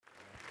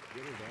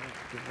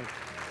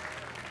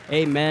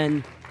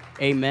Amen.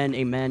 Amen.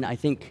 Amen. I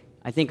think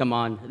I'm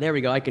on. There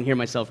we go. I can hear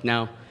myself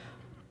now.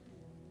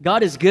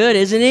 God is good,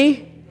 isn't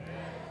he?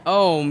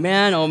 Oh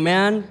man, oh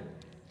man.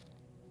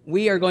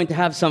 We are going to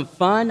have some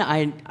fun.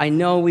 I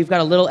know we've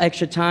got a little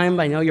extra time.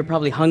 I know you're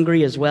probably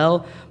hungry as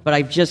well, but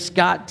I've just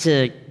got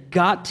to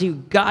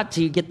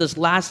get this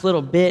last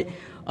little bit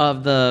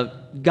of the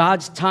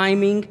God's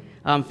timing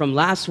from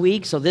last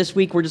week. So this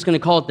week we're just going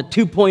to call it the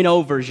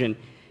 2.0 version.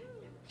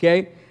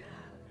 Okay?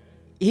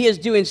 He is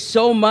doing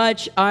so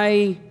much.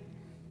 Man,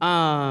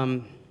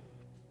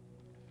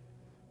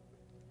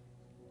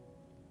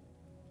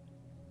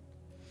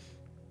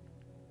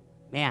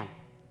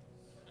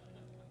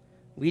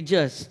 when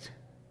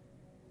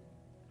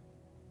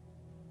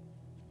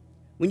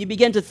you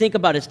begin to think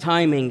about his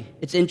timing,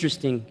 it's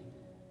interesting.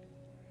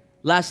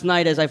 Last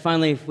night, as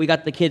we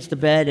got the kids to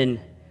bed, and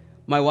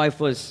my wife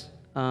had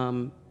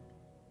to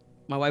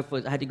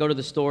go to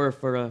the store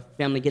for a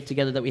family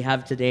get-together that we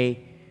have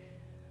today.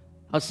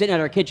 I was sitting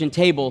at our kitchen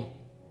table,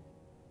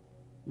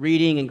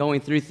 reading and going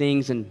through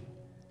things, and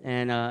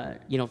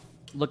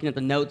looking at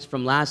the notes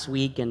from last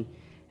week, and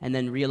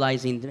then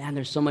realizing, man,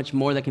 there's so much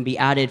more that can be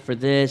added for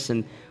this,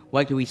 and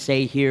what do we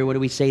say here, what do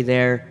we say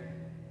there?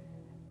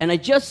 And I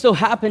just so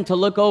happened to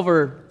look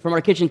over from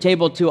our kitchen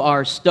table to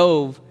our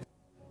stove,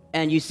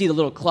 and you see the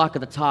little clock at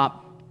the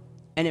top,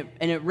 and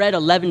it read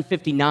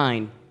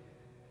 11:59,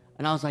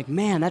 and I was like,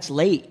 man, that's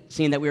late,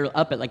 seeing that we were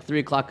up at like 3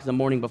 o'clock the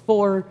morning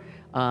before,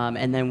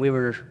 and then we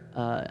were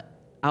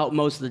out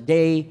most of the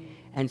day,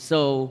 and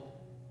so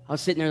I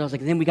was sitting there, and I was like,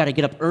 then we got to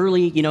get up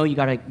early, you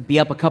got to be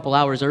up a couple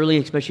hours early,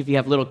 especially if you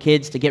have little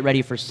kids, to get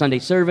ready for Sunday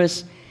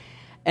service.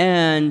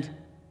 And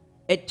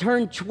it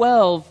turned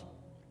 12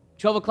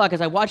 o'clock. As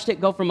I watched it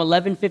go from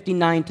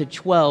 11:59 to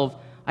 12,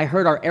 I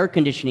heard our air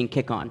conditioning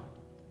kick on.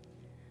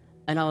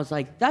 And I was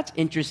like, that's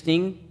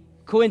interesting.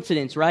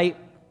 Coincidence, right?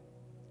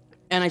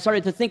 And I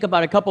started to think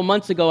about a couple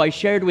months ago, I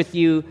shared with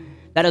you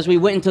that as we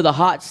went into the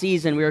hot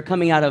season, we were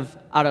coming out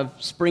of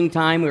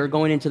springtime, we were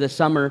going into the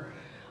summer,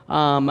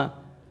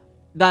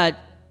 that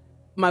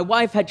my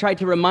wife had tried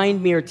to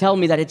remind me or tell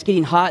me that it's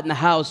getting hot in the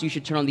house, you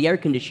should turn on the air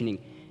conditioning.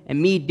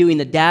 And me doing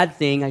the dad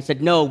thing, I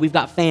said, no, we've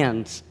got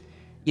fans.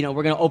 We're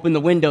going to open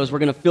the windows, we're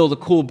going to feel the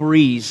cool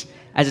breeze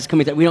as it's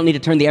coming. We don't need to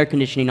turn the air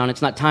conditioning on,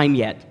 it's not time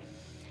yet.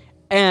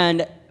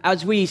 And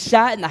as we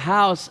sat in the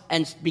house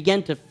and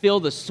began to feel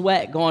the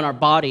sweat go on our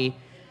body,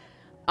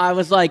 I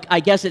was like, I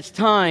guess it's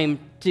time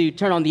to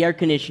turn on the air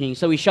conditioning.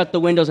 So we shut the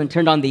windows and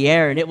turned on the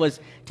air, and it was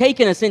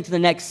taking us into the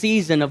next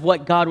season of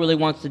what God really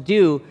wants to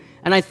do.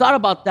 And I thought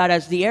about that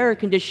as the air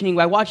conditioning,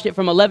 I watched it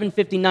from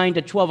 11:59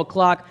 to 12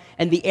 o'clock,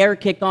 and the air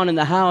kicked on in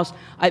the house.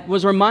 I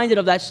was reminded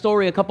of that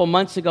story a couple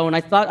months ago, and I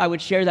thought I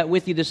would share that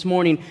with you this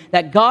morning,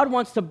 that God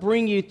wants to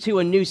bring you to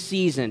a new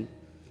season.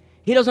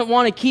 He doesn't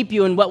want to keep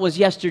you in what was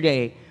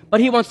yesterday,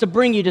 but he wants to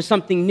bring you to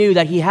something new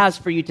that he has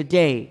for you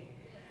today.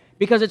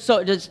 Because it's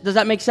so, does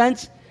that make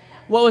sense?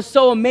 What was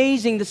so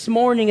amazing this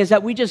morning is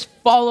that we just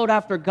followed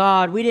after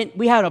God.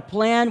 We had a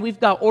plan. We've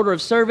got order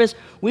of service.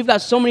 We've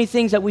got so many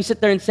things that we sit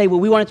there and say, well,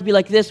 we want it to be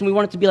like this and we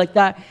want it to be like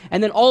that.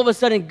 And then all of a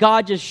sudden,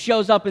 God just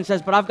shows up and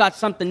says, but I've got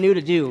something new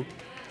to do.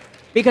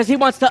 Because he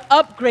wants to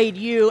upgrade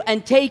you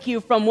and take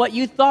you from what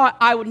you thought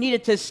I would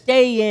needed to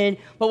stay in.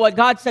 But what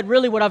God said,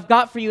 really what I've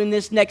got for you in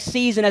this next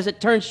season as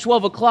it turns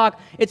 12 o'clock,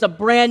 it's a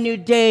brand new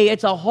day.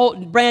 It's a whole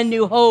brand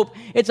new hope.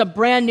 It's a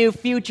brand new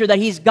future that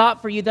he's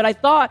got for you that I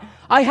thought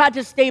I had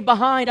to stay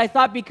behind. I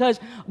thought because,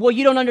 well,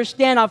 you don't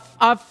understand.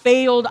 I've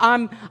failed.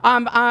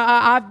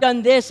 I've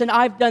done this and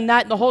I've done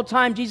that. And the whole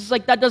time, Jesus is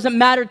like, that doesn't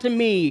matter to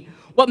me.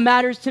 What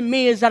matters to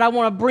me is that I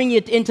want to bring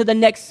you into the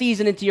next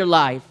season into your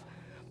life.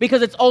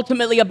 Because it's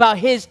ultimately about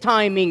his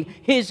timing,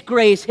 his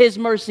grace, his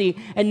mercy,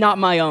 and not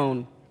my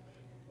own.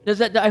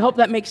 I hope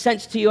that makes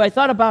sense to you. I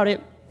thought about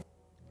it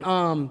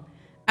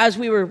as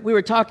we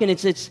were talking.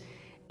 It's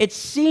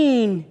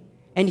seeing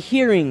and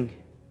hearing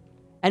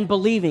and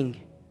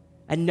believing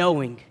and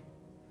knowing.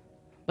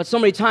 But so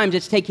many times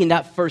it's taking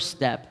that first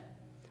step.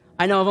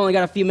 I know I've only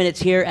got a few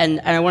minutes here, and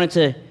I wanted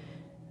to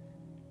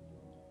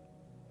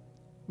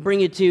bring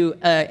you to,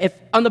 if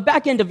on the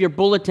back end of your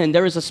bulletin,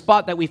 there is a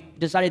spot that we've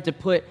decided to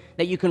put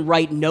that you can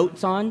write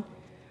notes on.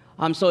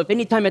 So if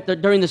anytime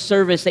during the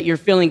service that you're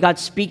feeling God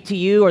speak to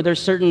you, or there's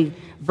certain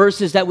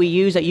verses that we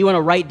use that you want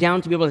to write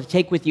down to be able to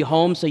take with you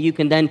home so you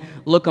can then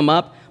look them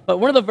up. But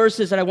one of the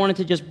verses that I wanted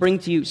to just bring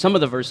to you, some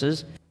of the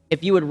verses,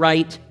 if you would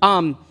write,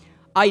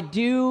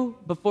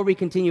 before we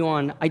continue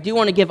on, I do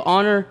want to give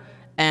honor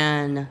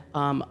and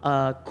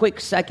a quick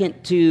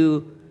second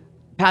to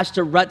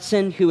Pastor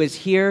Rutson, who is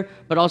here,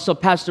 but also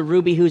Pastor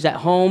Ruby, who's at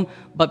home.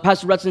 But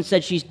Pastor Rutson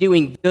said she's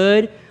doing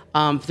good.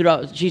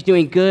 She's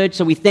doing good,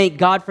 so we thank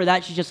God for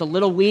that. She's just a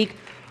little weak,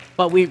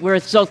 but we're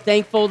so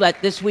thankful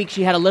that this week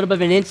she had a little bit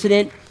of an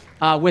incident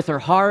with her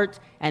heart,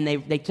 and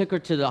they took her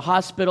to the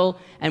hospital,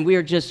 and we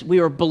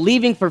were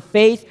believing for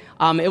faith.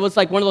 It was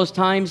like one of those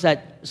times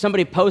that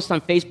somebody posts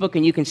on Facebook,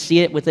 and you can see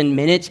it within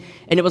minutes,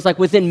 and it was like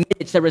within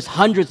minutes there was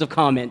hundreds of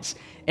comments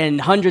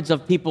and hundreds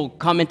of people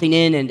commenting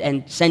in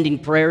and sending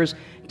prayers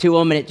to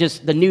them, and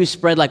the news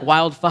spread like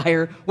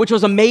wildfire, which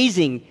was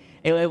amazing.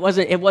 It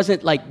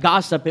wasn't like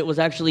gossip. It was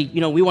actually,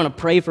 we want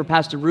to pray for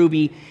Pastor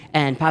Ruby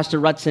and Pastor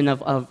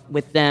Rutson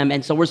with them.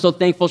 And so we're so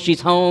thankful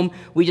she's home.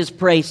 We just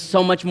pray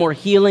so much more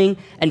healing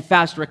and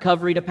fast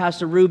recovery to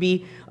Pastor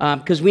Ruby,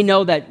 because we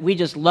know that we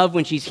just love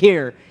when she's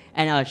here.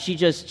 And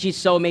she's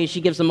so amazing.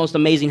 She gives the most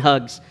amazing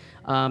hugs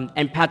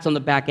and pats on the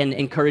back and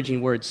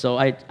encouraging words. So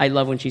I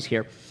love when she's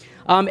here.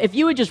 If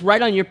you would just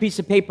write on your piece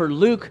of paper,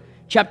 Luke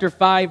chapter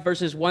 5,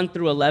 verses 1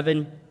 through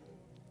 11.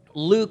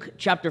 Luke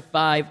chapter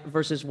 5,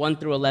 verses 1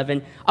 through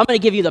 11. I'm going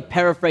to give you the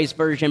paraphrase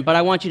version, but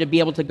I want you to be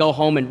able to go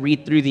home and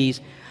read through these.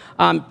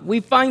 We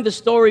find the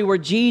story where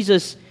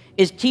Jesus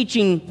is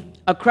teaching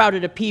a crowd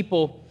of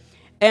people.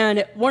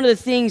 And one of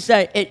the things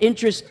that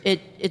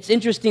it's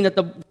interesting that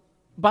the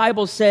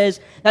Bible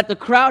says that the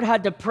crowd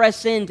had to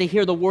press in to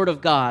hear the word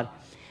of God.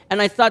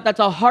 And I thought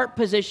that's a heart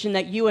position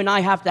that you and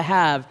I have to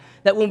have,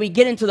 that when we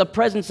get into the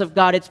presence of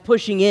God, it's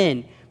pushing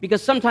in.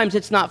 Because sometimes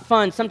it's not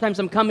fun. Sometimes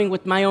I'm coming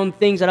with my own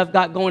things that I've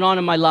got going on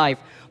in my life.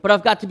 But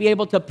I've got to be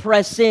able to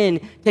press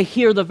in to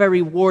hear the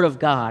very word of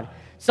God.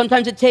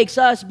 Sometimes it takes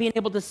us being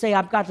able to say,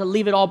 I've got to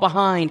leave it all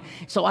behind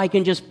so I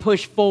can just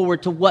push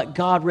forward to what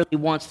God really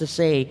wants to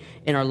say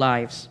in our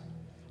lives.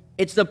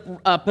 It's the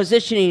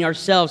positioning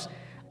ourselves.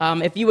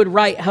 If you would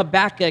write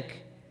Habakkuk,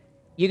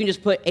 you can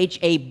just put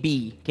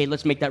H-A-B. Okay,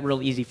 let's make that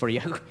real easy for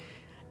you.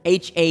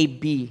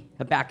 H-A-B,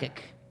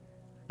 Habakkuk.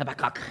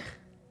 Habakkuk.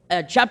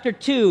 Chapter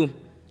 2.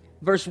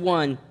 Verse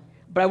 1,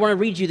 but I want to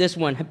read you this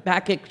one.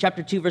 Habakkuk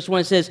chapter 2, verse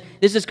 1 says,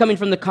 this is coming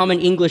from the Common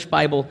English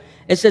Bible.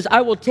 It says, I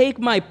will take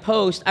my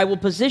post, I will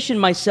position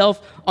myself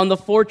on the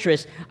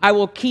fortress. I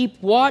will keep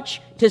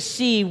watch to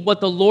see what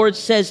the Lord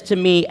says to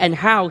me and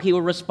how he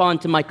will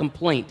respond to my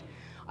complaint.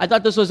 I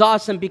thought this was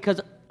awesome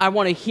because I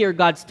want to hear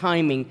God's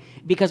timing,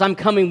 because I'm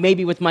coming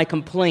maybe with my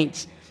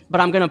complaints,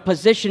 but I'm going to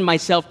position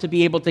myself to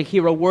be able to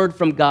hear a word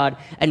from God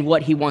and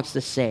what he wants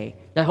to say.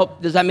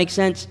 Does that make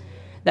sense?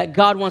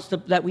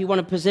 That we want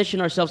to position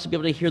ourselves to be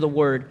able to hear the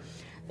word.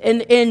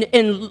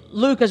 In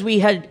Luke, as we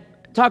had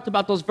talked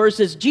about those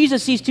verses,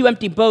 Jesus sees two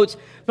empty boats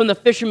from the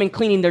fishermen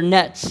cleaning their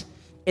nets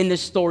in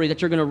this story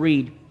that you're going to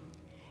read.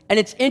 And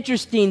it's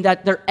interesting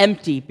that they're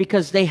empty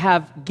because they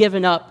have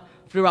given up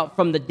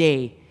from the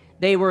day.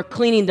 They were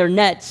cleaning their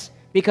nets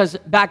because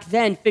back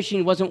then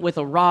fishing wasn't with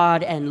a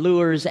rod and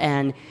lures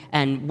and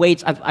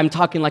weights. I'm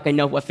talking like I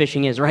know what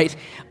fishing is, right?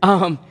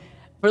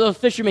 For those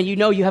fishermen,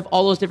 you have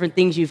all those different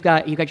things. You've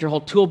got your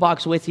whole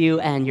toolbox with you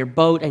and your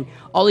boat and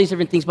all these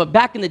different things. But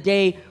back in the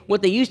day,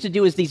 what they used to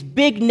do is these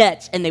big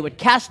nets, and they would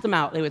cast them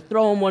out. They would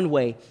throw them one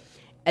way,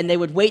 and they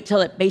would wait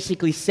till it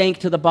basically sank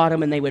to the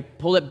bottom, and they would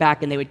pull it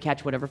back, and they would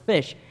catch whatever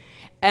fish.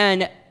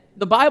 And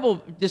the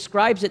Bible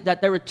describes it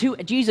that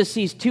Jesus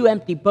sees two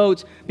empty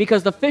boats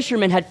because the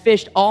fishermen had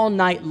fished all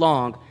night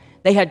long.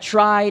 They had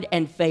tried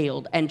and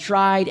failed and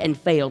tried and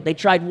failed. They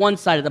tried one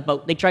side of the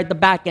boat. They tried the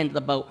back end of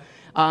the boat.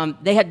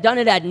 They had done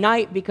it at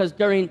night because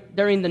during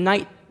the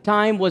night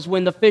time was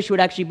when the fish would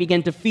actually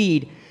begin to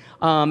feed.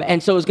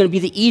 And so it was going to be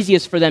the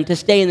easiest for them to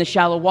stay in the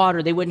shallow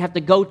water. They wouldn't have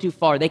to go too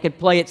far. They could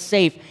play it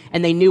safe,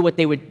 and they knew what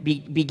they would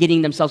be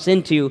getting themselves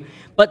into.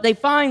 But they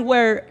find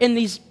where in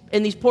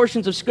these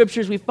portions of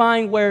scriptures, we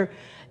find where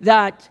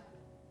that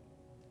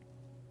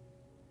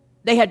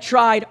they had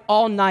tried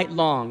all night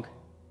long,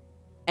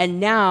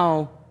 and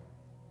now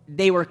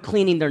they were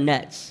cleaning their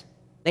nets.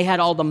 They had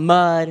all the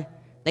mud.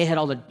 They had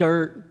all the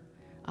dirt.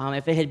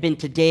 If it had been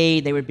today,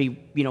 there would be,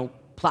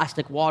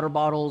 plastic water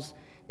bottles.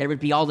 There would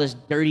be all this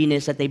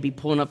dirtiness that they'd be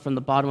pulling up from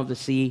the bottom of the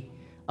Sea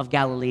of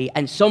Galilee.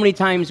 And so many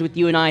times with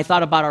you and I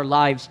thought about our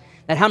lives,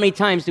 that how many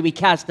times do we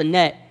cast the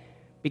net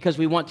because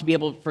we want to be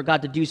able for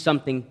God to do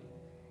something,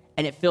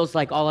 and it feels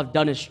like all I've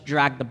done is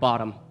drag the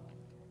bottom.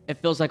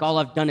 It feels like all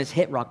I've done is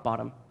hit rock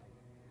bottom.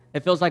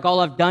 It feels like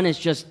all I've done is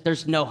just,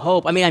 there's no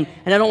hope. I mean,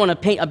 and I don't want to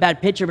paint a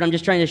bad picture, but I'm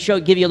just trying to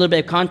give you a little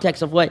bit of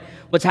context of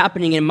what's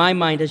happening in my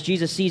mind as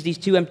Jesus sees these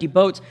two empty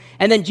boats.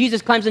 And then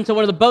Jesus climbs into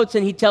one of the boats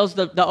and he tells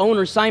the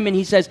owner, Simon,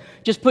 he says,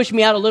 just push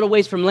me out a little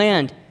ways from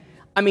land.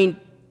 I mean,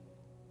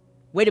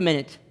 wait a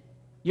minute.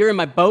 You're in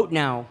my boat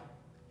now.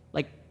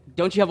 Like,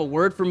 don't you have a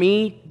word for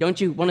me?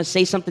 Don't you want to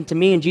say something to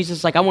me? And Jesus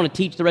is like, I want to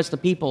teach the rest of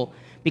the people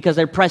because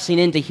they're pressing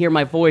in to hear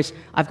my voice.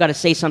 I've got to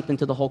say something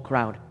to the whole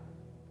crowd.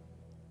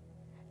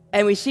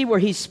 And we see where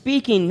he's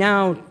speaking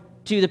now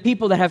to the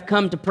people that have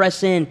come to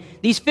press in.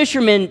 These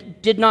fishermen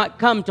did not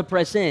come to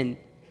press in.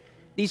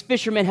 These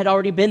fishermen had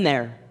already been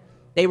there.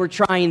 They were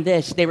trying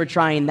this, they were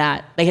trying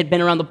that. They had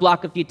been around the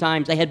block a few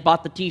times. They had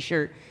bought the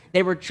t-shirt.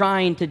 They were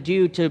trying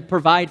to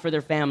provide for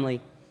their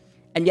family,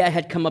 and yet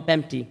had come up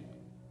empty.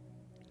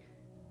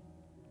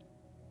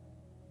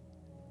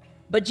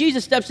 But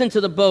Jesus steps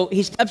into the boat.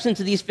 He steps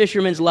into these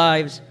fishermen's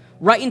lives,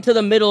 right into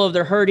the middle of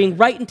their hurting,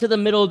 right into the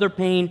middle of their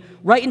pain,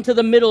 right into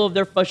the middle of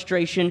their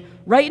frustration,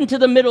 right into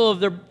the middle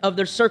of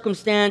their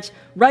circumstance,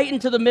 right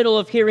into the middle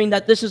of hearing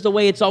that this is the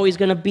way it's always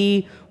going to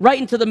be, right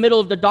into the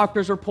middle of the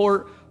doctor's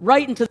report,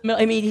 right into the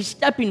middle. I mean, he's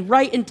stepping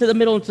right into the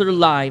middle into their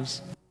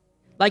lives,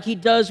 like he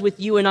does with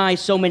you and I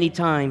so many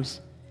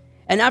times.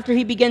 And after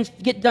he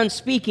get done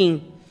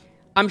speaking,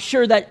 I'm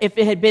sure that if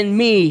it had been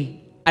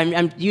me,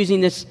 I'm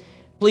using this,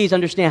 please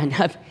understand.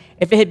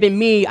 If it had been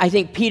me, I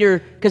think Peter,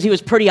 because he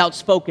was pretty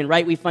outspoken,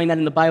 right? We find that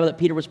in the Bible that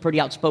Peter was pretty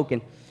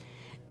outspoken.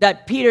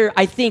 That Peter,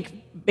 I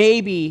think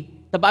maybe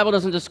the Bible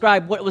doesn't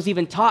describe what was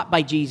even taught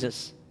by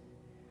Jesus.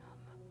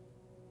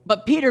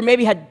 But Peter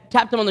maybe had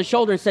tapped him on the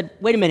shoulder and said,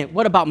 wait a minute,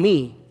 what about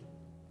me?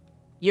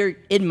 You're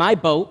in my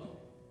boat.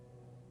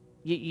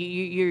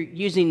 You're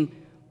using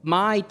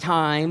my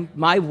time,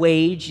 my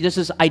wage. This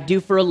is I do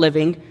for a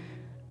living.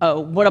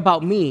 What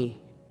about me?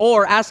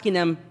 Or asking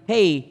them,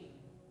 hey,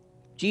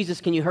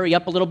 Jesus, can you hurry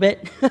up a little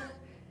bit?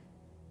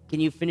 Can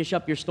you finish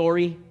up your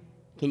story?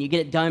 Can you get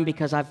it done?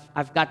 Because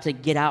I've got to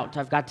get out.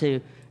 I've got to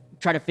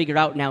try to figure it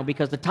out now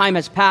because the time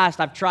has passed.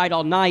 I've tried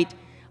all night.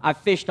 I've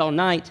fished all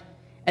night.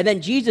 And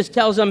then Jesus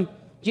tells him,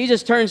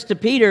 Jesus turns to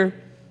Peter.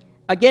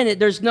 Again,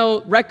 there's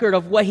no record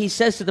of what he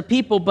says to the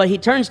people, but he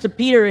turns to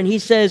Peter and he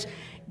says,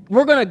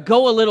 we're going to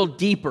go a little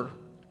deeper,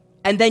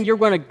 and then you're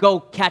going to go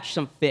catch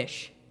some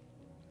fish.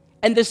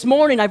 And this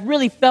morning, I've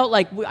really felt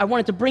like I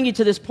wanted to bring you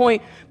to this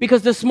point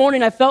because this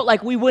morning I felt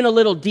like we went a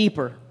little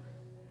deeper.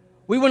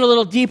 We went a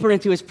little deeper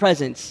into his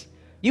presence.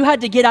 You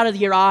had to get out of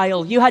your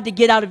aisle. You had to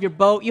get out of your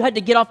boat. You had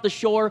to get off the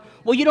shore.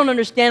 Well, you don't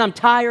understand. I'm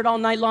tired all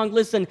night long.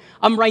 Listen,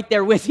 I'm right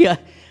there with you.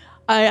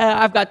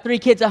 I've got 3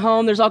 kids at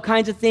home. There's all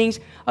kinds of things.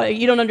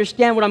 You don't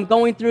understand what I'm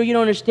going through. You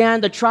don't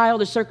understand the trial,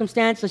 the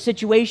circumstance, the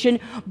situation.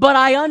 But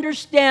I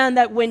understand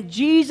that when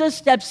Jesus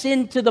steps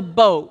into the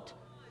boat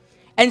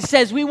and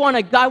says, I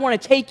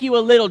want to take you a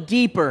little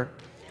deeper.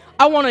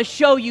 I want to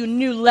show you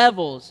new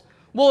levels.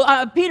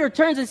 Well, Peter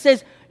turns and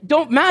says,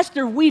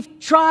 Master, we've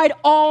tried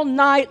all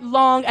night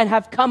long and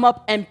have come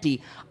up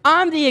empty.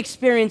 I'm the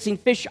experienced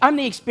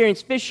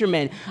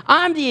fisherman.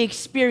 I'm the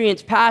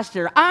experienced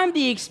pastor. I'm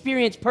the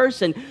experienced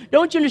person.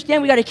 Don't you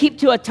understand we got to keep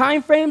to a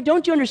time frame?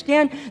 Don't you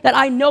understand that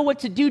I know what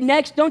to do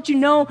next? Don't you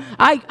know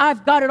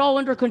I've got it all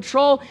under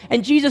control?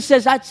 And Jesus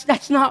says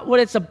that's not what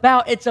it's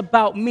about. It's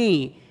about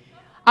me.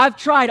 I've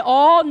tried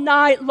all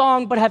night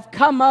long but have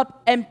come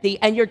up empty.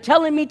 And you're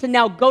telling me to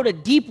now go to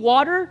deep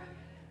water?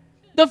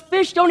 The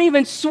fish don't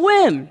even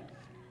swim.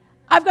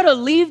 I've got to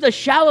leave the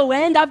shallow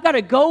end. I've got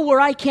to go where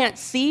I can't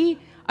see.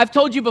 I've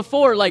told you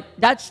before,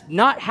 that's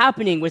not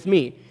happening with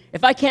me.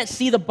 If I can't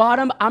see the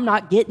bottom, I'm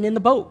not getting in the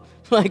boat.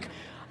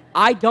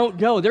 I don't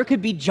know. There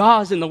could be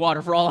jaws in the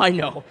water for all I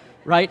know,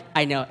 right?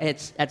 I know,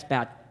 that's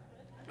bad.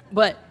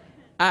 But,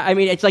 I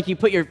mean, it's like you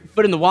put your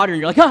foot in the water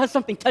and you're like,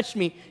 something touched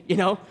me, you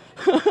know?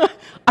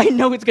 I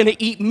know it's going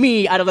to eat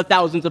me out of the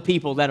thousands of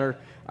people that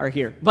are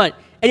here. But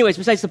anyways,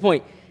 besides the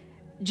point,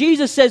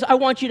 Jesus says, I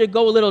want you to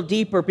go a little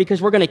deeper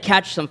because we're going to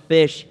catch some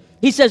fish.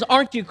 He says,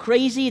 aren't you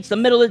crazy? It's the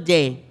middle of the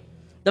day.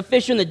 The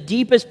fish are in the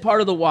deepest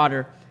part of the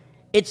water.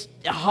 It's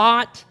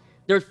hot.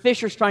 Their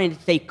fish are trying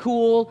to stay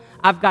cool.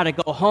 I've got to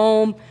go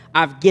home.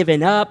 I've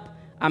given up.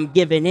 I'm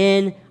giving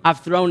in.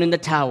 I've thrown in the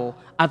towel.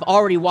 I've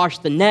already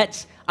washed the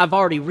nets. I've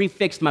already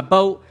refixed my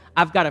boat.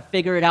 I've got to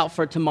figure it out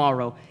for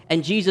tomorrow.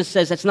 And Jesus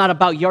says, it's not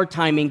about your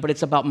timing, but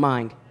it's about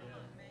mine.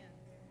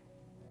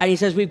 And he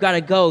says, we've got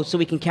to go so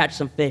we can catch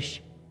some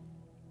fish.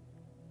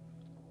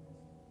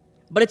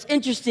 But it's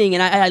interesting,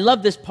 and I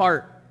love this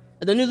part.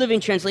 The New Living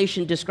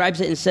Translation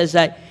describes it and says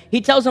that he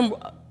tells him,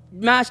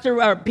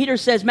 Peter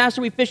says, Master,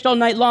 we fished all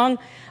night long.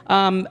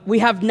 We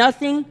have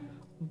nothing,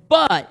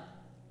 but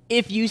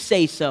if you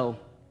say so.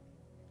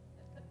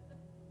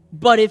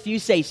 But if you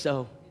say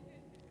so.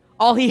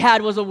 All he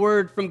had was a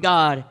word from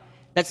God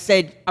that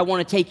said, I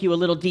want to take you a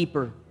little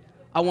deeper.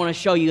 I want to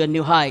show you a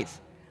new height.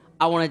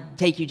 I want to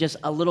take you just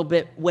a little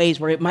bit ways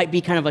where it might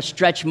be kind of a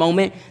stretch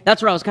moment.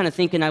 That's where I was kind of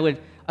thinking I was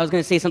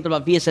going to say something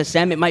about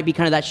VSSM. It might be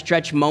kind of that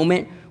stretch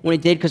moment when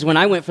it did, because when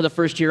I went for the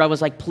first year, I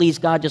was like, please,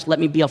 God, just let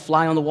me be a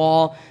fly on the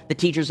wall. The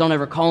teachers don't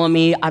ever call on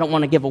me. I don't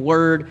want to give a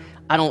word.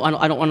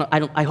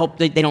 I hope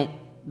they don't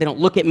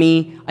look at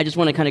me. I just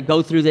want to kind of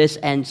go through this,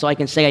 and so I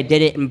can say I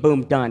did it, and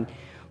boom, done.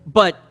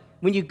 But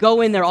when you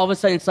go in there, all of a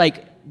sudden,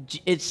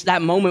 it's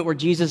that moment where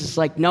Jesus is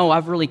like, no,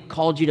 I've really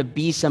called you to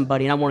be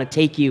somebody, and I want to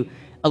take you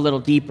a little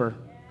deeper.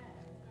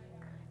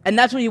 And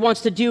that's what he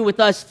wants to do with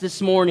us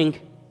this morning,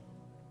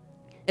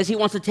 is he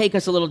wants to take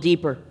us a little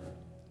deeper.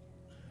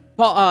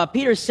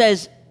 Peter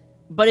says,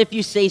 but if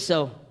you say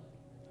so,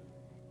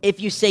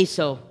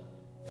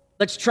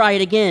 let's try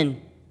it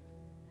again.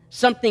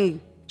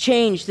 Something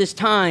changed this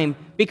time,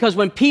 because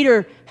when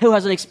Peter, who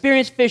was an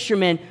experienced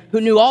fisherman,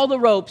 who knew all the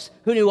ropes,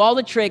 who knew all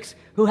the tricks,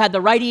 who had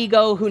the right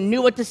ego, who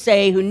knew what to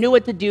say, who knew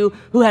what to do,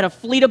 who had a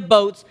fleet of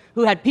boats,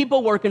 who had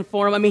people working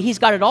for him. I mean, he's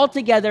got it all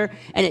together,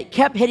 and it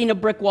kept hitting a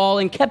brick wall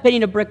and kept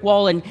hitting a brick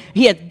wall, and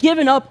he had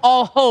given up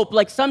all hope,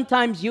 like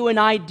sometimes you and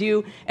I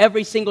do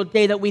every single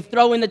day, that we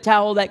throw in the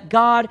towel, that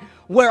God,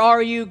 where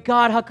are you?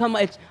 God, how come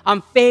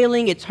I'm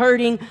failing? It's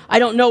hurting. I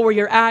don't know where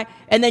you're at.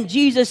 And then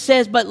Jesus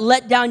says, but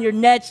let down your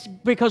nets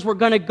because we're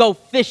going to go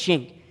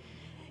fishing.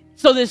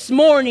 So this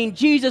morning,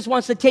 Jesus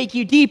wants to take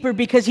you deeper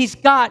because he's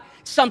got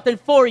something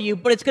for you,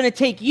 but it's going to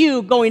take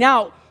you going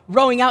out,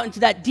 rowing out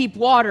into that deep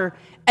water,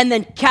 and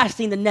then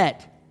casting the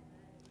net.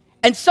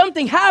 And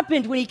something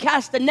happened when he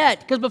cast the net,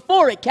 because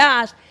before it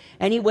cast,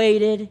 and he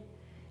waited,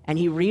 And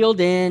he reeled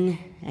in,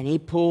 and he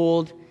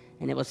pulled,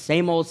 and it was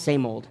same old,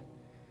 same old.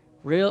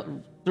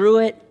 Threw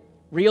it,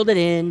 reeled it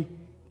in,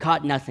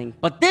 caught nothing.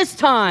 But this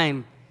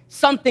time,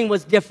 something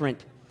was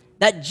different.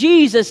 That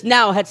Jesus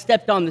now had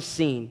stepped on the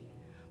scene.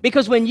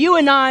 Because when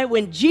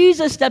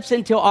Jesus steps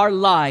into our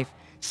life,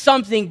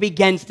 something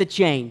begins to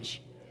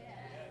change.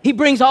 He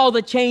brings all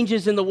the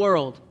changes in the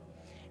world.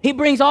 He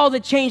brings all the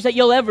change that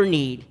you'll ever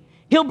need.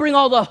 He'll bring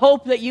all the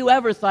hope that you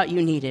ever thought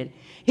you needed.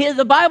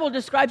 The Bible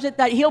describes it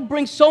that he'll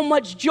bring so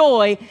much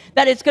joy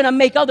that it's going to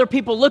make other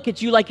people look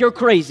at you like you're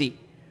crazy.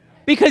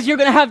 Because you're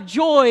going to have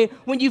joy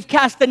when you've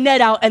cast the net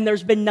out and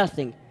there's been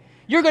nothing.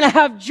 You're going to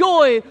have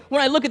joy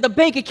when I look at the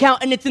bank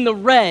account and it's in the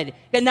red,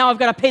 and now I've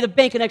got to pay the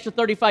bank an extra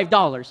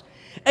 $35.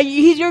 And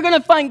you're going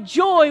to find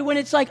joy when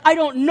it's like, I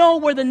don't know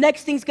where the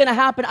next thing's going to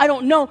happen. I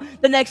don't know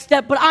the next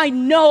step, but I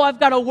know I've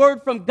got a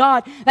word from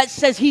God that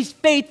says he's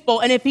faithful,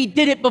 and if he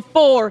did it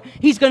before,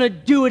 he's going to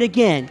do it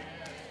again.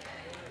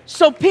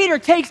 So Peter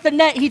takes the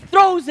net, he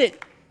throws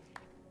it,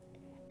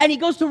 and he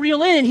goes to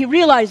reel in, and he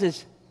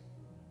realizes,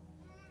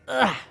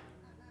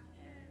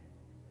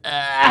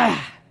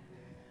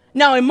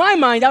 Now, in my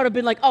mind, I would have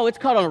been like, oh, it's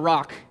caught on a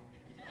rock.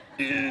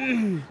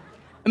 In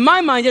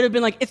my mind, it would have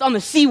been like, it's on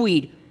the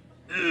seaweed.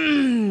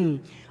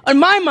 In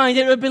my mind,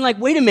 it would have been like,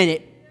 wait a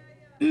minute.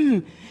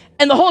 And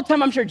the whole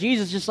time, I'm sure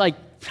Jesus is just like,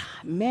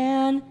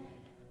 man,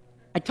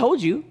 I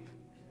told you.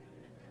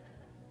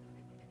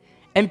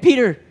 And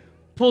Peter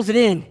pulls it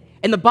in.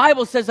 And the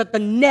Bible says that the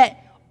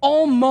net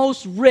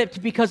almost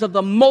ripped because of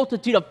the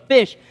multitude of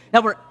fish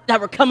that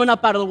were coming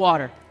up out of the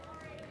water.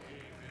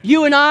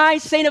 You and I,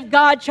 saint of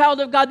God, child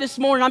of God, this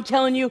morning, I'm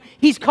telling you,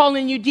 he's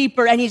calling you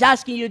deeper, and he's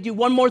asking you to do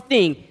one more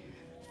thing.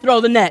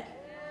 Throw the net.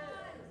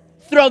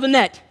 Throw the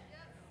net.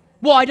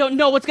 Well, I don't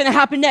know what's going to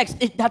happen next.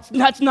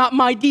 That's not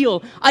my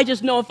deal. I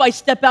just know if I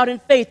step out in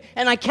faith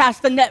and I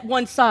cast the net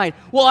one side.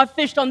 Well, I've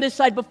fished on this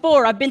side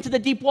before. I've been to the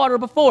deep water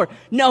before.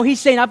 No, he's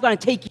saying, I'm going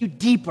to take you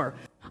deeper.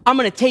 I'm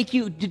going to take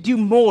you to do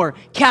more.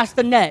 Cast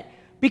the net.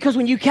 Because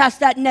when you cast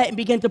that net and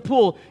begin to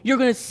pull, you're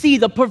going to see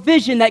the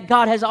provision that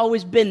God has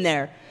always been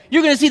there.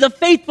 You're going to see the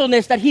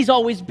faithfulness that he's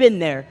always been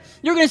there.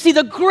 You're going to see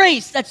the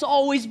grace that's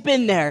always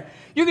been there.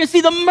 You're going to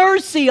see the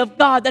mercy of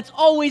God that's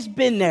always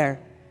been there.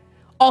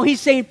 All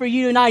he's saying for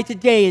you and I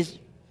today is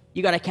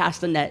you got to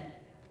cast the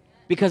net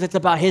because it's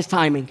about his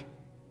timing.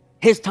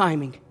 His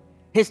timing.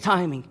 His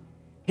timing.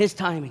 His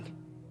timing.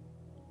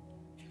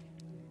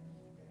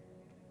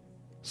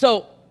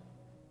 So,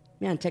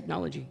 man,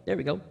 technology. There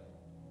we go.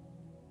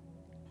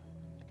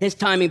 His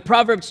timing.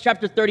 Proverbs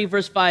chapter 30,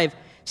 verse 5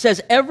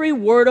 says, every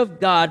word of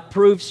God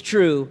proves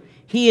true.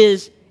 He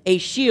is a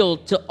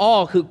shield to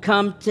all who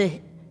come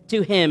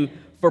to him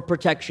for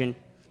protection.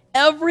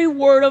 Every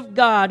word of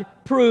God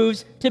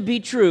proves to be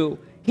true.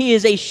 He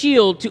is a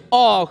shield to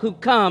all who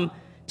come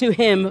to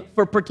him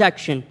for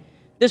protection.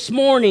 This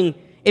morning,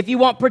 if you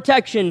want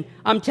protection,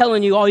 I'm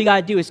telling you, all you got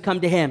to do is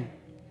come to him.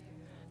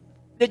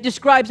 It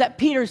describes that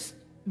Peter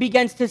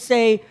begins to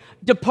say,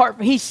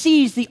 depart. He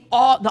sees the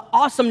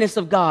awesomeness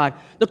of God,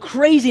 the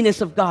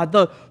craziness of God,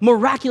 the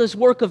miraculous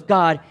work of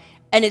God.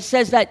 And it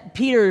says that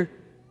Peter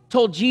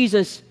told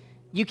Jesus,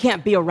 you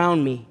can't be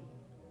around me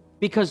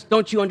because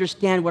don't you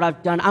understand what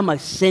I've done? I'm a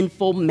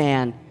sinful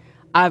man.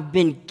 I've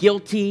been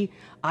guilty.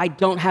 I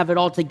don't have it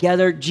all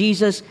together.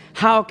 Jesus,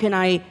 how can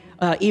I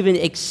even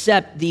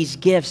accept these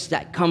gifts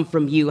that come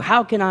from you?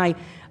 How can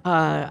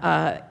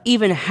I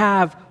even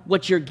have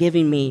what you're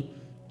giving me?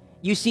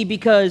 You see,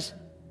 because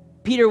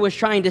Peter was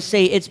trying to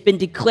say, it's been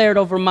declared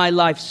over my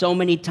life so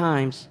many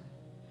times.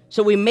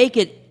 So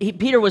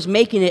Peter was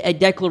making it a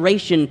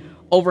declaration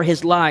over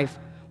his life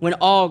when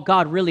all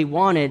God really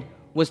wanted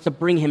was to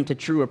bring him to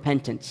true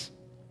repentance,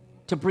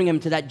 to bring him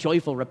to that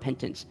joyful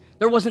repentance.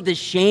 There wasn't this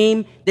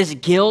shame, this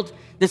guilt,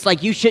 this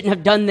like, you shouldn't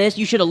have done this,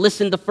 you should have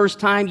listened the first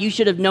time, you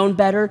should have known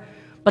better.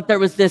 But there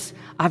was this,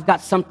 I've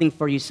got something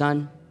for you,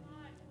 son.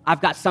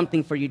 I've got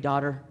something for you,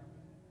 daughter.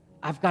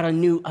 I've got a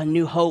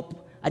new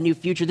hope, a new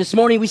future. This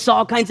morning we saw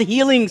all kinds of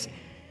healings.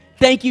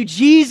 Thank you,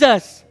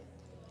 Jesus.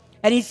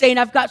 And he's saying,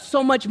 I've got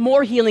so much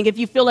more healing. If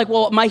you feel like,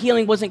 well, my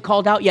healing wasn't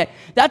called out yet,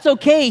 that's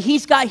okay.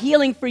 He's got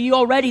healing for you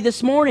already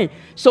this morning.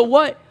 So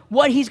what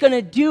he's going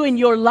to do in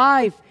your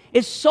life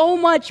is so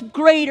much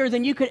greater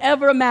than you could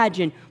ever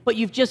imagine. But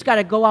you've just got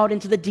to go out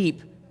into the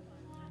deep.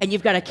 And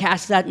you've got to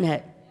cast that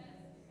net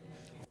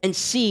and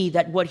see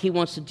that what he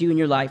wants to do in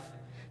your life.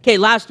 Okay,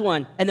 last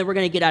one, and then we're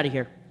going to get out of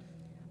here.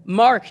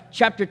 Mark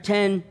chapter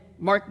 10.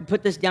 Mark,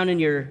 put this down in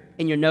your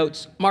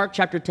notes. Mark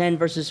chapter 10,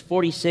 verses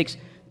 46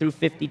 through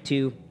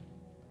 52.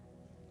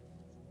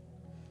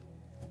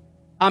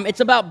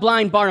 It's about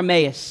blind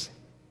Bartimaeus.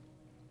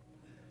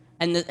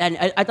 And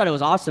I thought it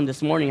was awesome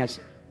this morning as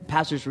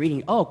pastor's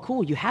reading. Oh,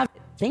 cool, you have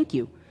it. Thank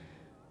you.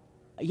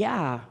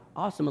 Yeah,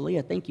 awesome,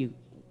 Aaliyah, thank you.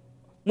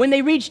 When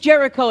they reached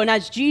Jericho, and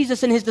as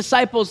Jesus and his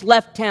disciples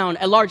left town,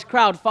 a large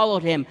crowd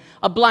followed him.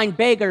 A blind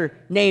beggar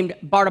named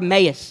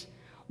Bartimaeus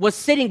was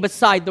sitting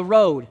beside the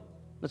road.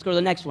 Let's go to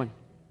the next one.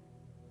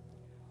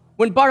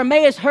 When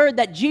Bartimaeus heard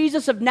that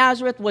Jesus of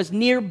Nazareth was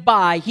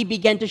nearby, he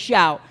began to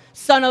shout,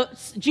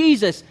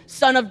 Jesus,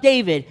 son of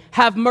David,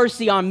 have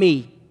mercy on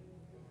me.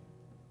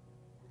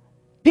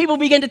 People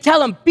began to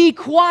tell him, be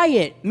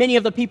quiet. Many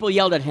of the people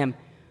yelled at him.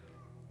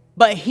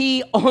 But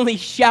he only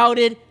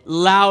shouted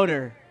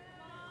louder.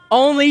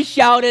 Only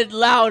shouted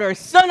louder.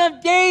 Son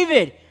of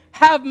David,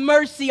 have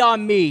mercy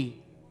on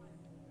me.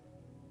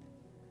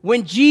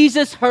 When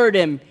Jesus heard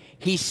him,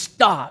 he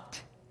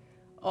stopped.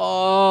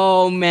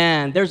 Oh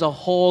man, there's a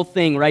whole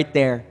thing right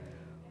there.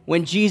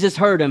 When Jesus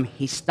heard him,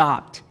 he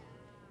stopped.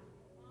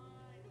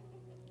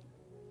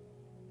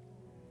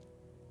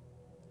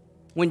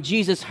 When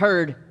Jesus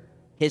heard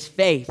his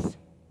faith,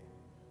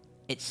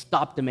 it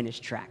stopped him in his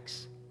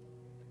tracks.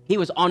 He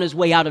was on his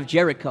way out of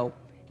Jericho.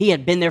 He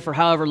had been there for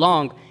however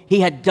long. He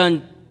had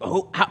done,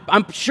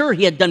 I'm sure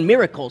he had done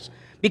miracles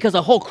because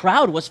a whole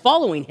crowd was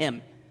following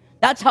him.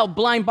 That's how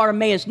blind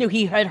Bartimaeus knew.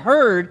 He had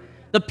heard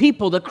the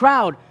people, the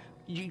crowd,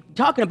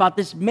 talking about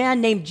this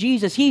man named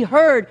Jesus. He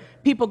heard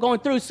people going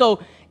through.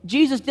 So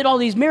Jesus did all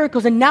these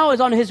miracles and now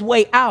is on his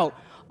way out.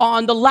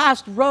 On the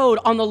last road,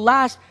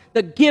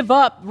 the give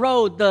up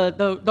road,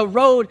 the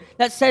road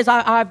that says,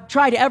 I've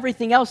tried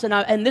everything else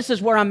and this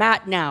is where I'm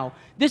at now.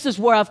 This is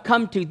where I've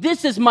come to.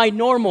 This is my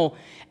normal.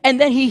 And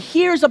then he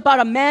hears about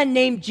a man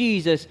named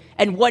Jesus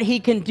and what he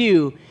can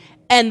do.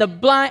 And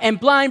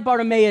blind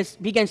Bartimaeus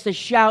begins to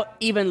shout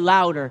even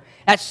louder.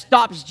 That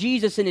stops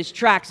Jesus in his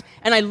tracks.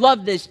 And I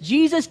love this.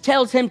 Jesus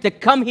tells him to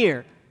come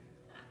here.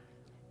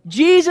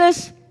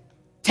 Jesus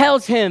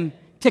tells him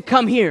to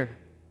come here.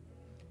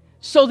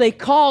 So they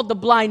called the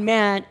blind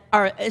man,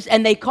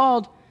 they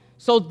called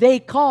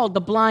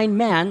the blind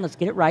man, let's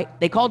get it right.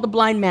 They called the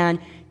blind man,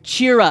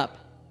 cheer up.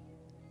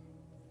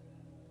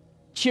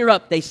 Cheer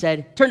up, they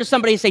said. Turn to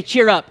somebody and say,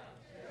 cheer up.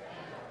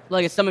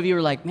 Like some of you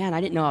are like, man, I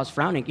didn't know I was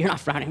frowning. You're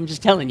not frowning, I'm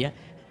just telling you.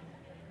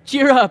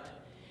 Cheer up.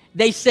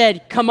 They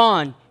said, come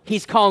on,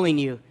 he's calling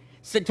you.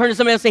 So turn to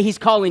somebody else and say, he's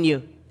calling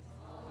you.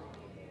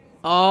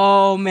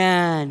 Oh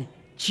man,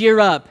 cheer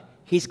up,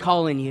 he's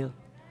calling you.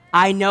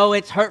 I know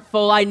it's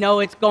hurtful. I know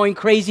it's going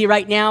crazy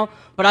right now,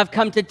 but I've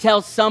come to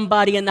tell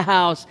somebody in the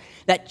house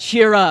that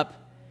cheer up,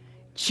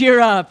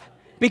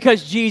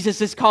 because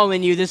Jesus is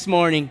calling you this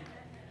morning.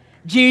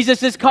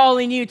 Jesus is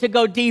calling you to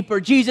go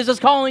deeper. Jesus is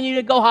calling you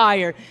to go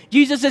higher.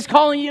 Jesus is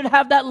calling you to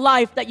have that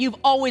life that you've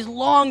always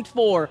longed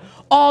for.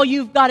 All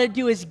you've got to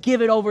do is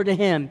give it over to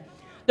him.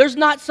 There's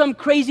not some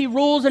crazy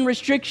rules and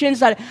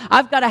restrictions that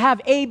I've got to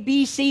have A,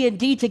 B, C, and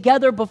D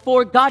together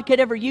before God could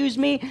ever use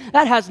me.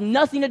 That has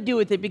nothing to do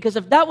with it, because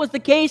if that was the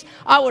case,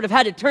 I would have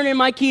had to turn in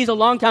my keys a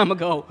long time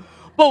ago.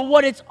 But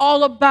what it's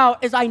all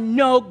about is I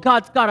know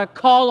God's got a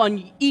call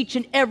on each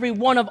and every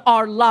one of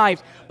our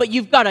lives, but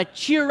you've got to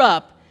cheer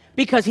up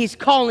because he's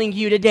calling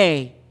you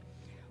today.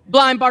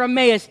 Blind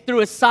Bartimaeus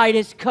threw aside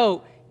his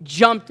coat,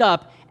 jumped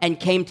up, and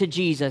came to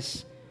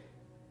Jesus.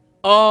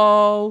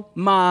 Oh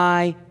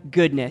my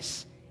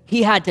goodness.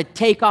 He had to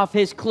take off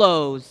his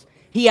clothes.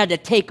 He had to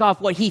take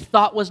off what he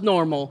thought was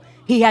normal.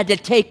 He had to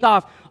take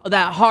off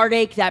that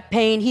heartache, that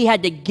pain. He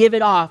had to give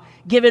it off,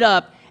 give it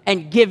up,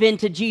 and give in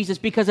to Jesus.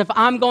 Because if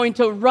I'm going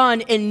to run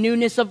in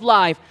newness of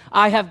life,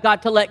 I have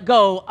got to let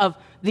go of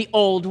the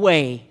old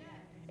way.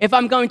 If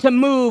I'm going to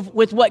move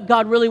with what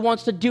God really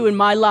wants to do in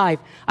my life,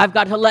 I've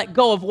got to let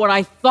go of what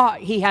I thought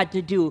he had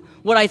to do,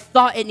 what I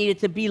thought it needed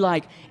to be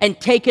like, and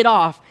take it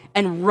off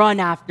and run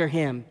after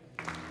him.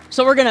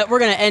 So we're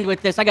gonna end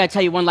with this. I gotta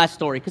tell you one last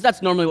story, because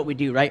that's normally what we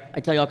do, right? I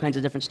tell you all kinds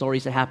of different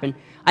stories that happen.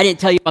 I didn't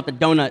tell you about the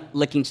donut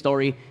licking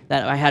story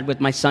that I had with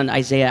my son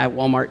Isaiah at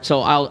Walmart.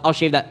 So I'll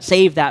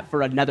save that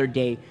for another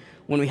day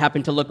when we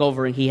happened to look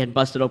over and he had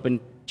busted open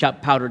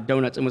chopped powdered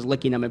donuts and was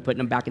licking them and putting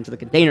them back into the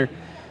container.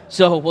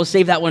 So we'll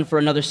save that one for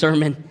another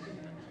sermon.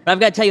 But I've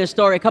got to tell you a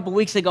story. A couple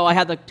weeks ago, I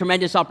had the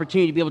tremendous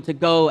opportunity to be able to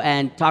go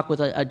and talk with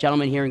a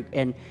gentleman here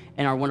in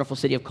our wonderful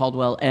city of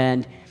Caldwell.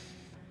 And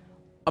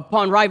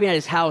upon arriving at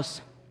his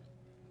house,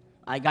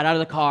 I got out of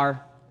the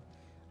car.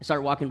 I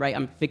started walking right.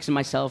 I'm fixing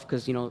myself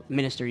because,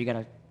 minister, you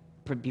got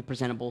to be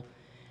presentable.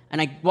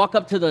 And I walk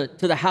up to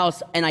the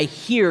house, and I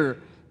hear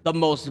the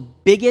most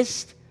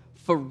biggest,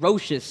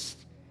 ferocious,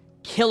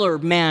 killer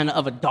man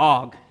of a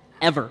dog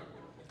ever.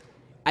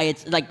 I'm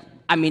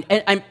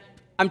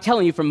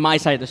telling you from my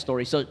side of the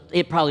story, so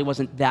it probably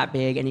wasn't that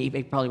big, and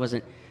it probably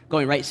wasn't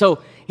going right.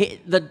 So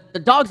the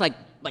dog's like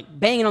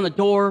banging on the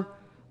door,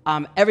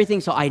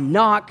 everything. So I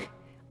knock.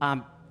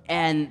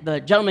 And the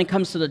gentleman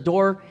comes to the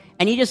door,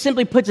 and he just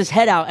simply puts his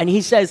head out, and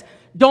he says,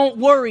 "Don't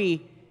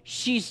worry,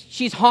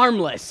 she's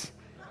harmless."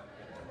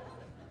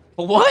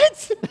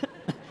 What?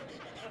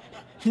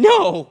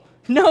 No,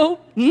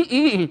 nope.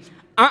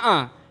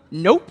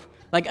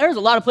 Like, there's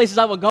a lot of places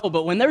I will go,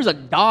 but when there's a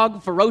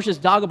dog, ferocious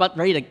dog about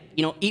ready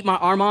to, eat my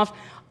arm off,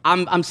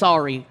 I'm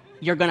sorry,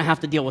 you're gonna have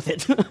to deal with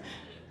it.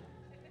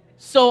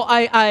 So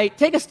I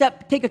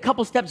take a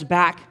couple steps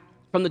back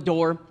from the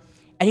door.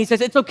 And he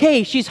says, "It's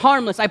okay, she's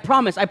harmless, I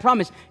promise,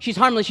 she's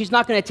harmless, she's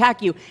not going to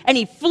attack you." And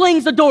he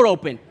flings the door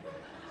open.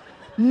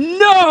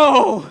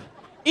 No!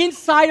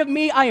 Inside of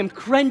me, I am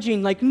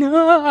cringing, like,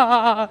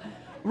 no!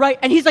 Right?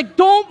 And he's like,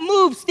 "Don't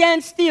move,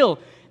 stand still."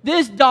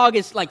 This dog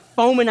is like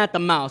foaming at the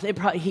mouth.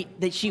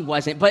 She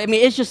wasn't, but I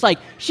mean, it's just like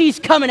she's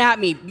coming at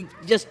me,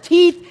 just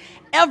teeth,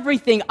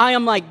 everything. I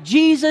am like,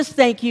 Jesus,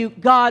 thank you,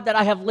 God, that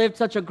I have lived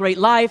such a great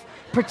life.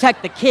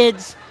 Protect the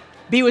kids,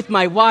 be with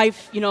my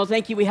wife.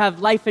 Thank you. We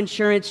have life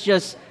insurance.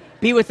 Just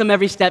be with them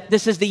every step.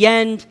 This is the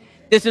end.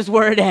 This is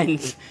where it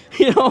ends.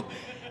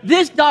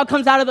 This dog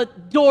comes out of the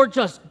door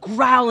just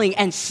growling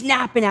and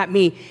snapping at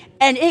me,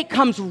 and it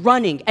comes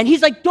running, and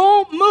he's like,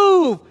 don't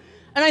move.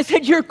 And I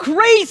said, you're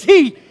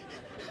crazy.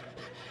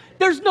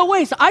 There's no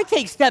way. So I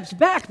take steps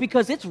back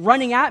because it's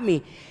running at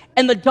me.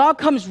 And the dog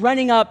comes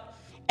running up,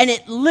 and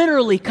it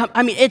literally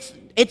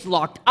it's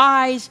locked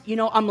eyes.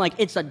 I'm like,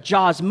 it's a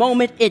Jaws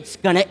moment. It's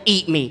going to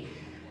eat me.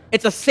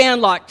 It's a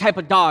Sandlot type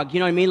of dog. You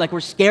know what I mean? Like, we're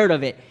scared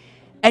of it.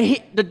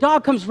 And the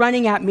dog comes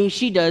running at me.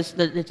 She does.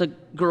 It's a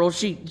girl.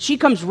 She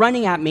comes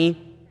running at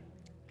me.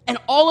 And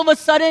all of a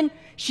sudden,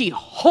 she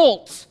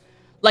halts.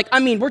 Like,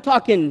 we're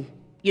talking,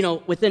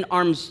 within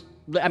arms.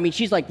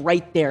 She's like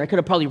right there. I could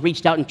have probably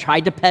reached out and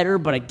tried to pet her,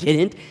 but I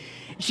didn't.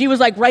 She was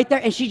like right there,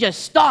 and she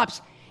just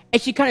stops,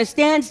 and she kind of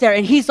stands there,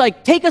 and he's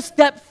like, take a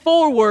step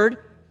forward,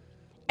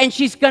 and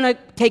she's going to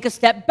take a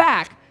step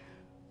back.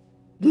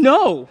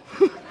 No.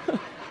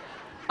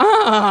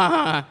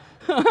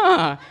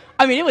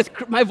 It was,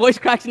 my voice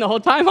cracking the whole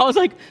time. I was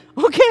like,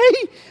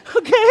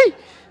 okay.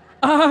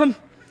 And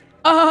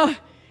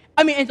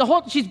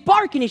she's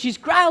barking, and she's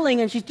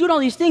growling, and she's doing all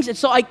these things, and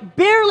so I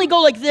barely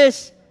go like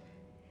this.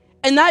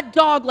 And that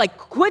dog, like,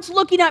 quits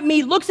looking at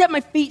me, looks at my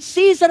feet,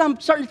 sees that I'm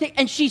starting to think,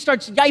 and she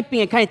starts yiping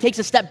and kind of takes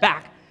a step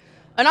back.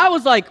 And I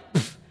was like,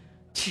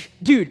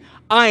 dude,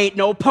 I ain't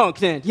no punk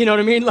then. You know what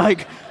I mean?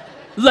 Like,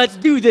 let's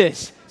do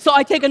this. So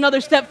I take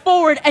another step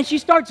forward, and she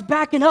starts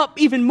backing up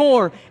even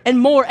more and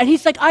more. And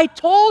he's like, I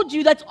told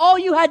you that's all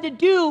you had to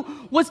do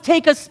was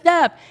take a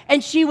step.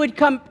 And she would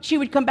come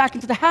back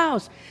into the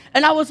house.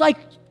 And I was like,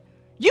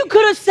 you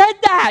could have said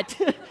that.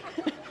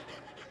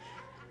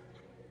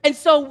 And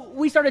so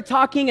we started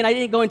talking, and I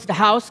didn't go into the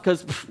house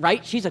because,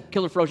 right, she's a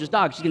killer, ferocious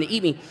dog. She's going to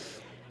eat me.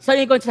 So I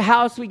didn't go into the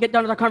house. We get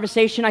done with our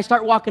conversation. I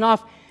start walking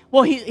off.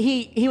 Well,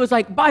 he was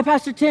like, bye,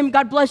 Pastor Tim.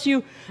 God bless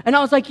you. And I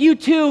was like, you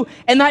too.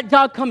 And that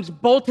dog comes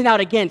bolting out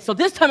again. So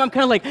this time I'm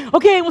kind of like,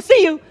 okay, we'll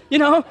see you,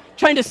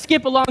 trying to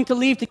skip along to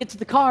leave to get to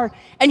the car.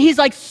 And he's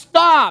like,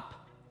 stop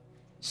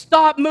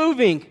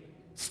moving.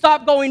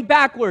 Stop going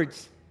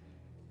backwards.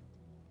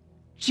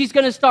 She's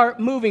going to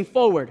start moving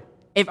forward.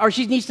 Or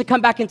she needs to come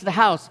back into the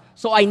house.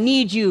 So I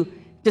need you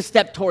to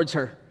step towards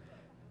her.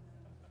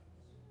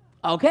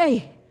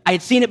 Okay. I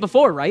had seen it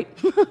before, right?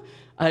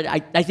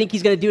 I think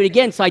he's going to do it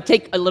again. So I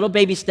take a little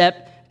baby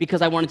step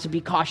because I wanted to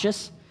be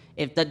cautious.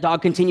 If the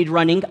dog continued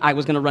running, I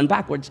was going to run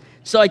backwards.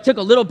 So I took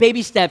a little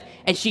baby step,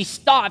 and she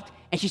stopped,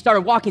 and she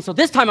started walking. So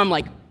this time I'm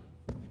like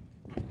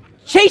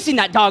chasing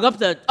that dog up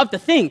the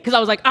thing because I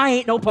was like, I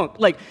ain't no punk.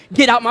 Like,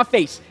 get out my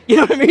face. You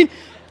know what I mean?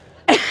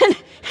 And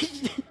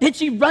then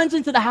she runs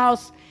into the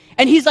house.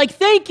 And he's like,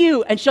 thank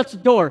you, and shuts the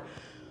door.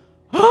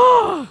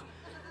 Oh,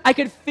 I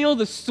could feel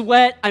the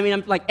sweat.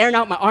 I'm like airing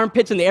out my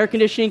armpits in the air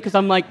conditioning because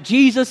I'm like,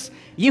 Jesus,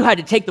 you had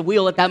to take the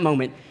wheel at that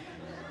moment.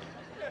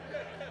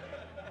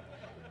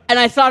 And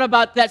I thought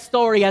about that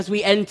story as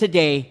we end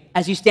today,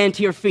 as you stand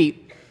to your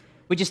feet.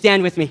 Would you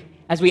stand with me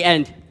as we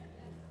end?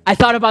 I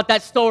thought about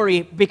that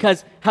story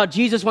because how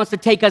Jesus wants to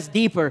take us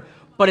deeper,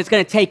 but it's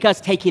going to take us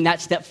taking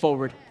that step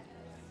forward.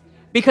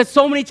 Because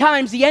so many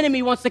times the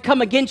enemy wants to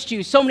come against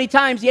you. So many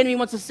times the enemy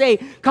wants to say,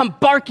 come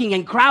barking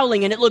and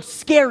growling, and it looks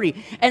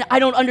scary, and I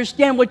don't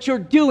understand what you're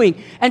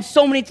doing. And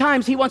so many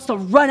times he wants to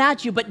run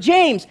at you. But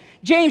James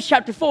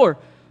chapter 4,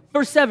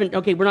 verse 7.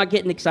 Okay, we're not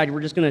getting excited.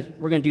 We're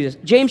gonna do this.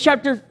 James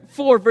chapter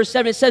 4, verse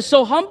 7, it says,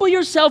 so humble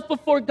yourself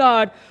before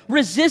God,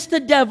 resist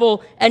the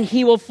devil, and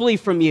he will flee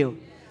from you.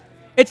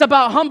 It's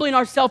about humbling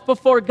ourselves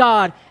before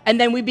God, and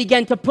then we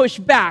begin to push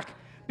back.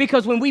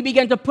 Because when we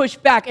begin to push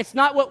back, it's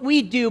not what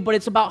we do, but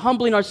it's about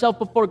humbling ourselves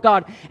before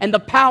God and the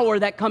power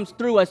that comes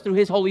through us through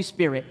his Holy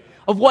Spirit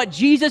of what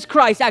Jesus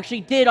Christ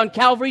actually did on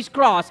Calvary's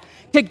cross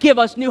to give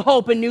us new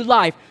hope and new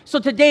life. So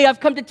today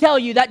I've come to tell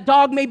you that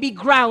dog may be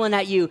growling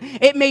at you.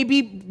 It may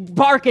be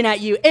barking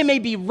at you. It may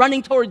be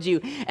running towards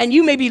you. And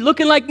you may be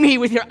looking like me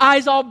with your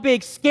eyes all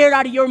big, scared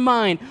out of your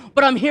mind.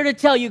 But I'm here to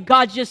tell you,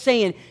 God's just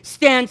saying,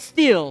 stand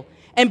still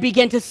and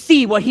begin to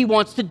see what he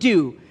wants to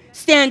do.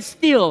 Stand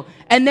still,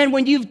 and then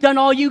when you've done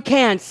all you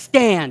can,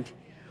 stand.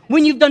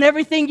 When you've done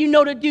everything you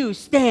know to do,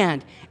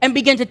 stand and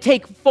begin to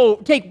take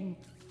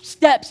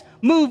steps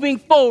moving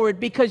forward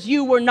because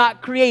you were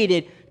not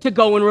created to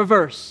go in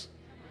reverse,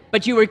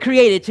 but you were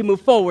created to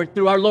move forward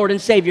through our Lord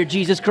and Savior,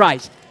 Jesus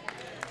Christ.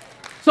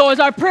 So as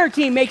our prayer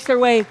team makes their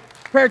way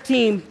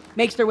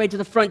to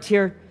the front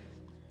here,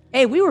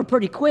 hey, we were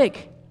pretty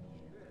quick.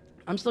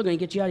 I'm still going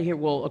to get you out of here.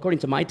 Well, according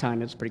to my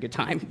time, it's a pretty good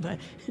time, but...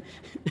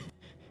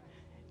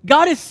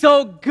 God is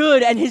so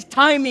good, and his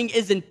timing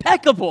is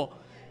impeccable.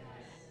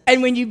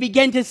 And when you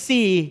begin to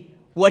see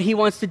what he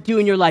wants to do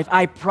in your life,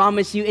 I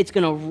promise you it's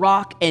going to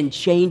rock and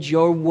change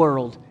your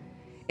world.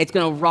 It's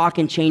going to rock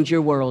and change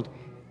your world.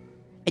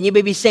 And you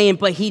may be saying,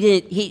 but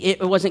it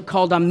wasn't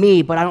called on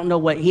me, but I don't know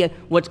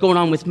what's going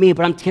on with me.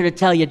 But I'm here to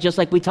tell you, just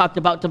like we talked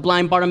about to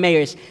blind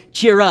Bartimaeus,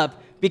 cheer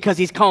up because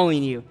he's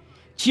calling you.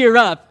 Cheer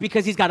up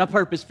because he's got a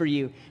purpose for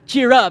you.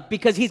 Cheer up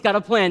because he's got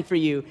a plan for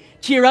you.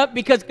 Cheer up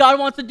because God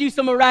wants to do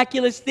some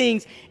miraculous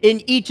things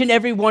in each and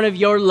every one of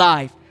your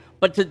life.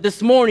 But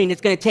this morning,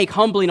 it's going to take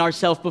humbling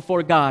ourselves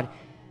before God.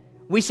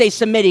 We say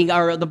submitting,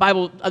 or the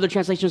Bible, other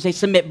translations say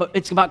submit, but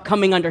it's about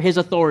coming under his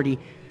authority.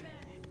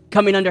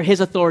 Coming under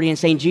his authority and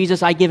saying,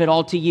 Jesus, I give it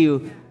all to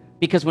you,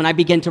 because when I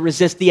begin to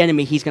resist the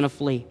enemy, he's going to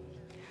flee.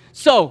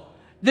 So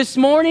this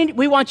morning,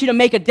 we want you to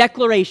make a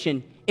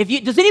declaration.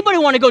 Does anybody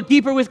want to go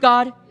deeper with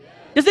God?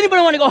 Does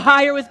anybody want to go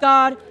higher with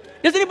God?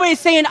 Does anybody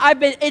saying,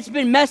 it's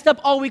been messed up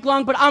all week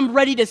long, but I'm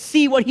ready to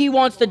see what he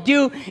wants to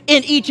do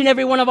in each and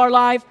every one of our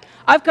lives?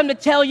 I've come to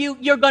tell you,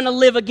 you're going to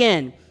live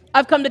again.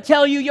 I've come to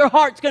tell you your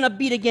heart's going to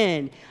beat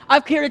again.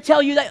 I'm here to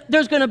tell you that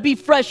there's going to be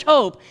fresh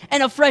hope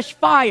and a fresh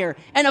fire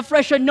and a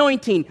fresh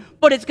anointing.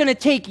 But it's going to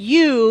take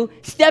you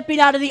stepping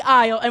out of the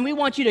aisle, and we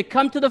want you to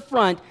come to the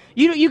front.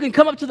 You can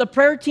come up to the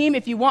prayer team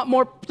if you want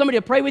somebody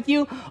to pray with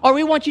you, or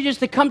we want you just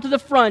to come to the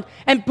front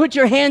and put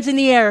your hands in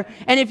the air.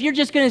 And if you're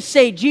just going to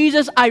say,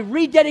 Jesus, I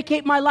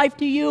rededicate my life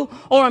to you,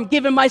 or I'm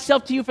giving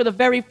myself to you for the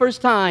very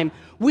first time,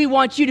 we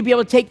want you to be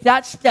able to take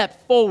that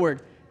step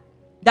forward.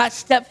 That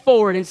step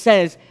forward and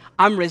says,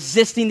 I'm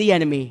resisting the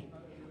enemy,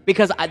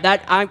 because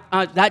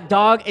that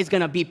dog is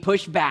going to be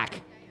pushed back.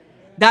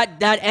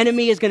 That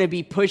enemy is going to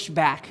be pushed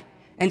back.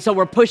 And so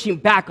we're pushing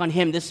back on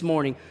him this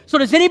morning. So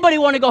does anybody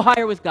want to go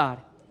higher with God?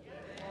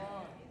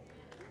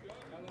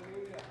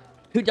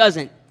 Who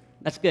doesn't?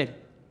 That's good.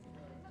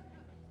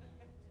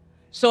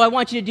 So I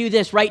want you to do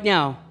this right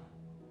now,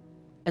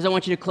 as I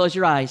want you to close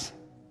your eyes.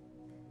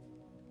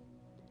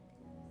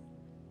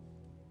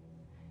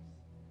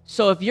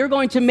 So if you're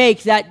going to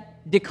make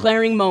that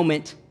declaring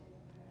moment,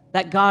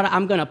 that God,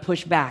 I'm going to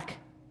push back.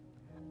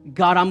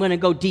 God, I'm going to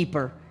go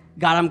deeper.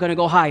 God, I'm going to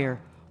go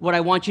higher. What I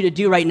want you to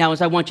do right now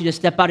is I want you to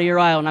step out of your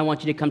aisle and I want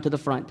you to come to the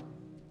front.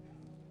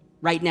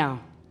 Right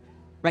now.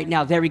 Right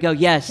now. There we go.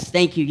 Yes.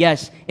 Thank you.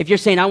 Yes. If you're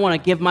saying, I want to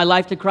give my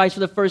life to Christ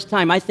for the first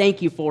time, I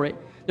thank you for it.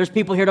 There's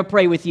people here to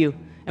pray with you,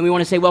 and we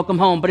want to say welcome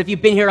home. But if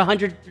you've been here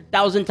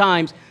 100,000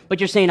 times, but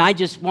you're saying, I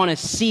just want to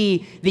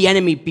see the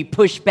enemy be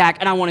pushed back,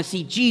 and I want to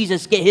see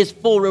Jesus get his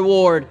full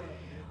reward,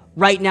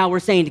 right now we're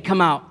saying to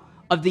come out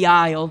of the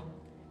aisle,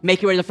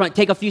 make your way to the front.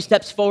 Take a few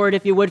steps forward,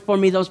 if you would, for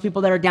me, those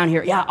people that are down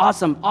here. Yeah,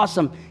 awesome,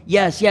 awesome.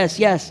 Yes, yes,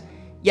 yes,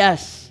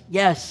 yes,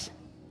 yes.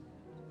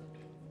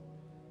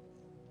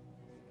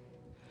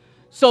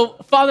 So,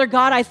 Father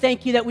God, I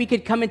thank you that we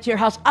could come into your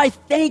house. I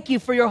thank you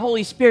for your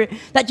Holy Spirit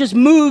that just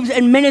moves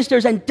and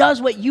ministers and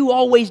does what you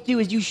always do,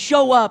 is you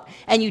show up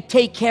and you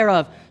take care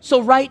of.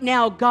 So right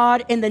now,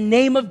 God, in the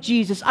name of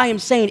Jesus, I am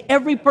saying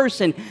every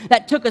person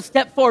that took a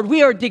step forward,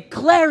 we are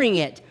declaring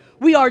it.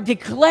 We are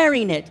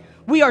declaring it.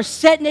 We are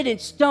setting it in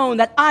stone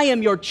that I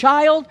am your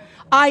child.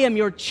 I am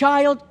your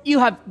child. You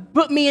have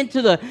put me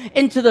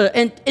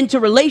into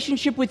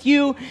relationship with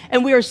you,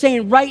 and we are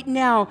saying right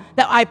now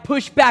that I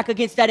push back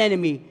against that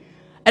enemy.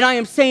 And I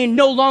am saying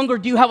no longer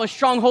do you have a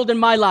stronghold in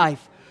my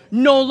life.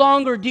 No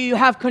longer do you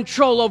have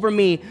control over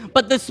me.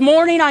 But this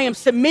morning I am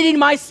submitting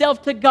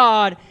myself to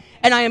God,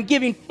 and I am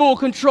giving full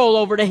control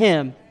over to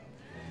him.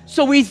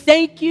 So we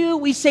thank you.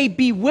 We say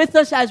be with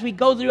us as we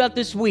go throughout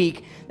this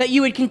week, that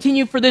you would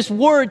continue for this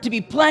word to be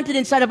planted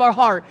inside of our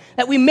heart,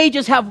 that we may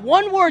just have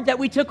one word that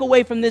we took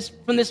away from this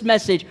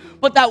message,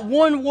 but that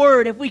one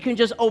word, if we can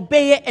just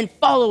obey it and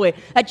follow it,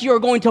 that you are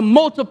going to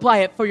multiply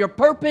it for your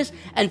purpose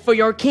and for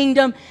your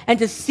kingdom, and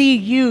to see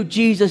you,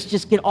 Jesus,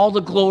 just get all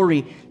the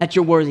glory that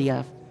you're worthy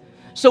of.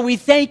 So we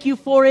thank you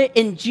for it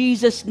in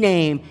Jesus'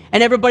 name.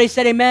 And everybody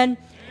said amen.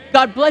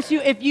 God bless you.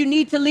 If you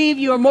need to leave,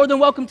 you are more than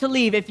welcome to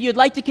leave. If you'd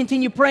like to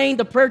continue praying,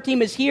 the prayer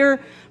team is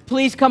here.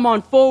 Please come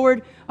on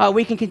forward.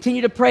 We can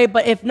continue to pray.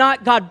 But if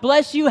not, God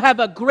bless you. Have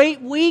a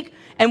great week,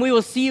 and we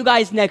will see you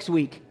guys next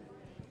week.